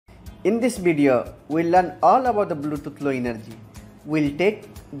In this video, we'll learn all about the Bluetooth Low Energy. We'll take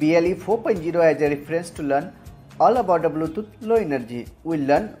BLE 4.0 as a reference to learn all about the Bluetooth Low Energy. We'll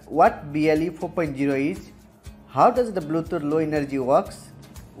learn what BLE 4.0 is, how does the Bluetooth Low Energy works,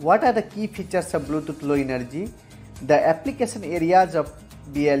 what are the key features of Bluetooth Low Energy, the application areas of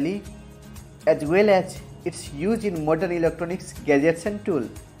BLE, as well as its use in modern electronics, gadgets and tools.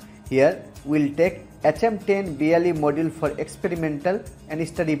 Here, we'll take HM10 BLE module for experimental and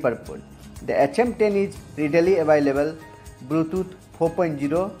study purpose. The HM10 is readily available Bluetooth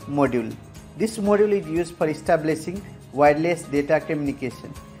 4.0 module. This module is used for establishing wireless data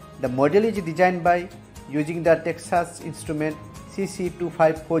communication. The module is designed by using the Texas Instruments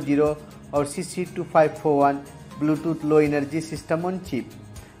CC2540 or CC2541 Bluetooth Low Energy System on chip.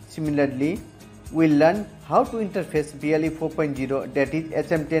 Similarly, we'll learn how to interface BLE 4.0, that is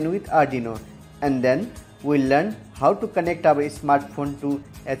HM10, with Arduino, and then we'll learn how to connect our smartphone to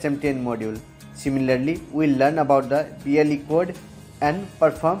HM10 module. Similarly, we'll learn about the BLE code and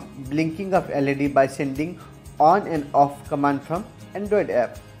perform blinking of LED by sending on and off command from Android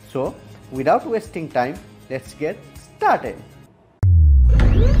app. So, without wasting time, let's get started.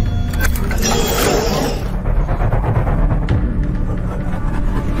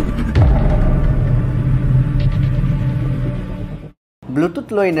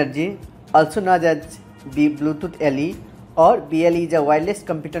 Bluetooth Low Energy, also known as Bluetooth LE or BLE, is a wireless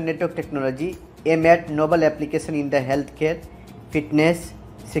computer network technology aimed at novel application in the healthcare, fitness,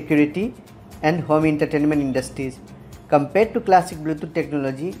 security and home entertainment industries. Compared to classic Bluetooth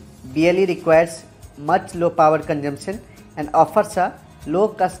technology, BLE requires much low power consumption and offers a low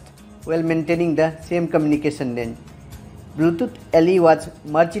cost while maintaining the same communication range. Bluetooth LE was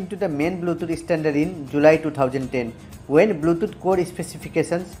merged into the main Bluetooth standard in July 2010 when Bluetooth Core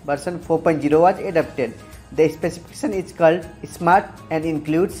Specifications version 4.0 was adopted. The specification is called Smart and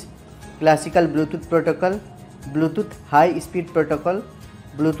includes classical Bluetooth protocol, Bluetooth High Speed protocol,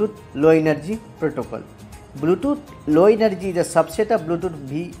 Bluetooth Low Energy protocol. Bluetooth Low Energy is a subset of Bluetooth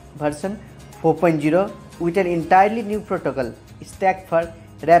V version 4.0 with an entirely new protocol stack for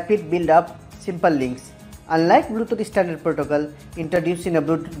rapid build-up simple links. Unlike Bluetooth standard protocol introduced in a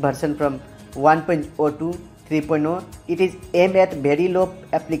Bluetooth version from 1.0 to 3.0, it is aimed at very low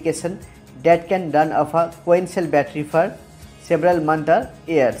application that can run off a coin cell battery for several months or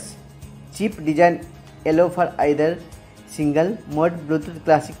years. Chip design allow for either single mode Bluetooth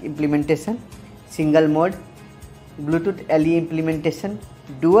Classic implementation, single mode Bluetooth LE implementation,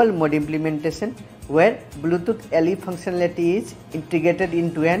 dual mode implementation, where Bluetooth LE functionality is integrated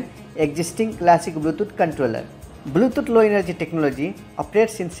into an existing classic Bluetooth controller. Bluetooth Low Energy technology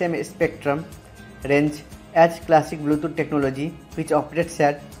operates in same spectrum range as classic Bluetooth technology, which operates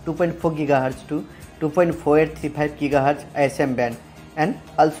at 2.4 GHz to 2.4835 GHz ISM band, and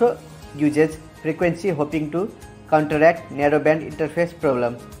also uses frequency hopping to counteract narrowband interface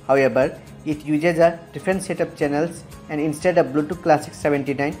problem. However, it uses a different set of channels, and instead of Bluetooth Classic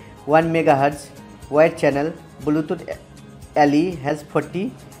 79 1 MHz wide channel, Bluetooth LE has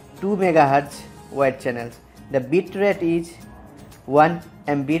 42 MHz wide channels. The bit rate is 1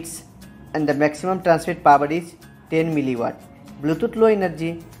 Mbits and the maximum transmit power is 10 mW. Bluetooth Low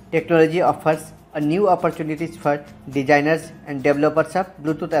Energy technology offers a new opportunities for designers and developers of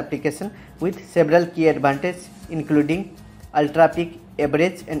Bluetooth application with several key advantages, including ultra peak,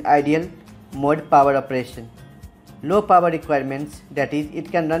 average and ideal mode power operation, low power requirements, that is, it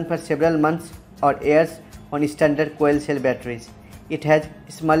can run for several months or years on standard coil cell batteries. It has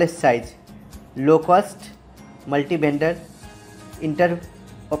smallest size, low cost, multi-vendor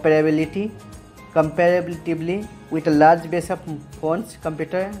interoperability, compatibility with a large base of phones,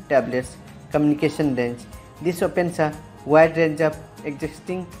 computer and tablets, communication range. This opens a wide range of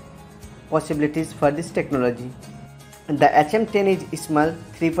existing possibilities for this technology. The HM10 is small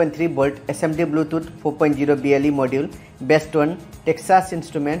 3.3 volt SMD Bluetooth 4.0 BLE module based on Texas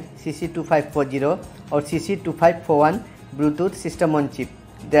Instruments CC2540 or CC2541 Bluetooth system on chip.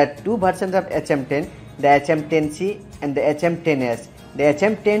 There are two versions of HM10, the HM10C and the HM10S. The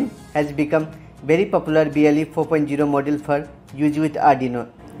HM10 has become very popular BLE 4.0 module for use with Arduino.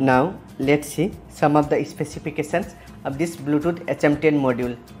 Now let's see some of the specifications of this Bluetooth HM10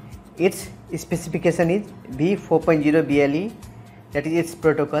 module. Its specification is V4.0 BLE, that is its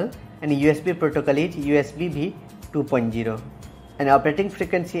protocol, and USB protocol is USB V2.0. And operating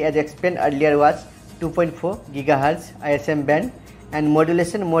frequency, as explained earlier, was 2.4 GHz ISM band, and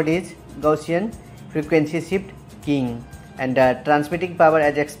modulation mode is Gaussian frequency shift keying, and the transmitting power,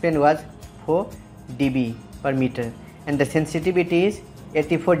 as explained, was 4 dB per meter, and the sensitivity is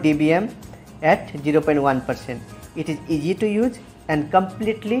 84 dBm at 0.1%. It is easy to use and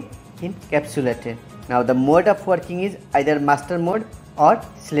completely encapsulated. Now the mode of working is either master mode or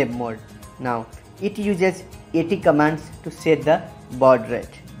slave mode. Now it uses 80 commands to set the baud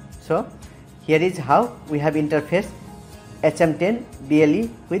rate. So here is how we have interfaced HM10 BLE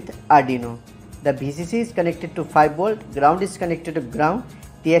with Arduino. The VCC is connected to 5 volt, ground is connected to ground,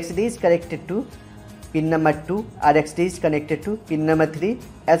 TXD is connected to pin number 2, RXD is connected to pin number 3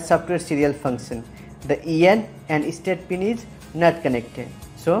 as software serial function. The EN and state pin is not connected.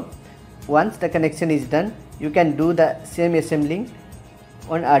 So once the connection is done, you can do the same assembling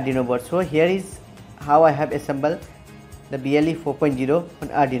on Arduino board. So here is how I have assembled the BLE 4.0 on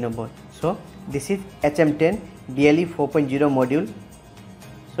Arduino board. So this is HM10 BLE 4.0 module.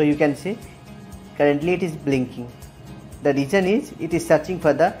 So you can see currently it is blinking. The reason is it is searching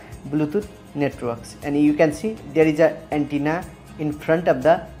for the Bluetooth networks, and you can see there is an antenna in front of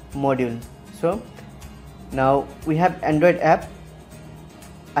the module. So now we have Android app.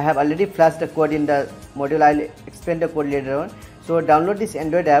 I have already flashed the code in the module. I'll explain the code later on. So download this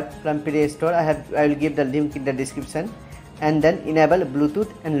Android app from Play Store. I will give the link in the description, and then enable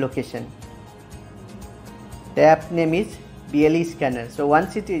Bluetooth and location. The app name is BLE scanner. So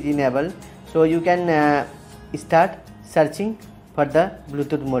once it is enabled, so you can start searching for the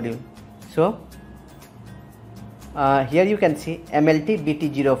Bluetooth module. So here you can see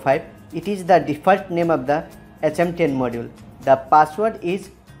MLT-BT05. It is the default name of the HM10 module. The password is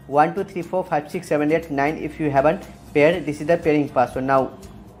 123456789. If you haven't paired, this is the pairing password. Now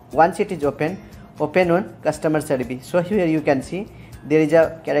once it is open on customer service. So here you can see there is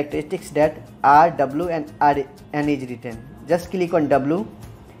a characteristics that R, W and RN is written. Just click on W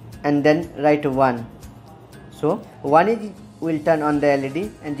and then write 1. So 1 is will turn on the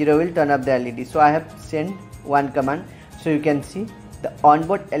LED and 0 will turn off the LED. So I have sent 1 command. So you can see the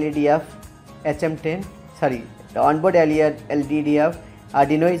onboard LED of HM10, the onboard LED of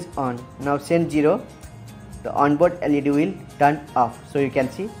Arduino is on. Now send 0, the onboard LED will turn off. So you can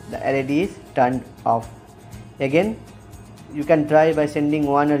see the LED is turned off. Again you can try by sending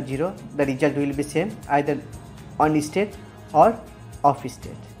 1 or 0. The result will be same, either on state or off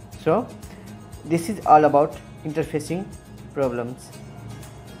state. So this is all about interfacing problems.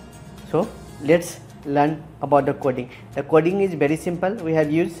 So let's learn about the coding. The coding is very simple. We have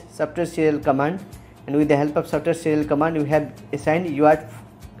used software serial command, and with the help of software serial command we have assigned UART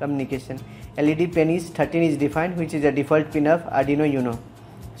communication. LED pin is 13 is defined, which is a default pin of Arduino Uno.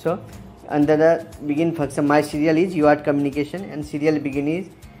 So under the begin function, my serial is UART communication, and serial begin is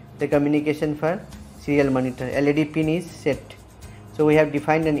the communication for serial monitor. LED pin is set. So we have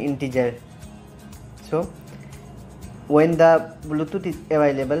defined an integer. So when the Bluetooth is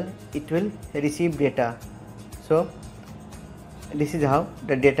available, it will receive data. So this is how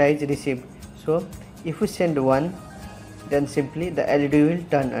the data is received. So if we send 1, then simply the LED will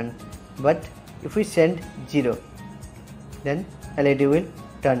turn on, but if we send 0, then LED will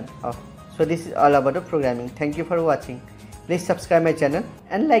turn off. So this is all about the programming. Thank you for watching. Please subscribe my channel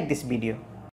and like this video.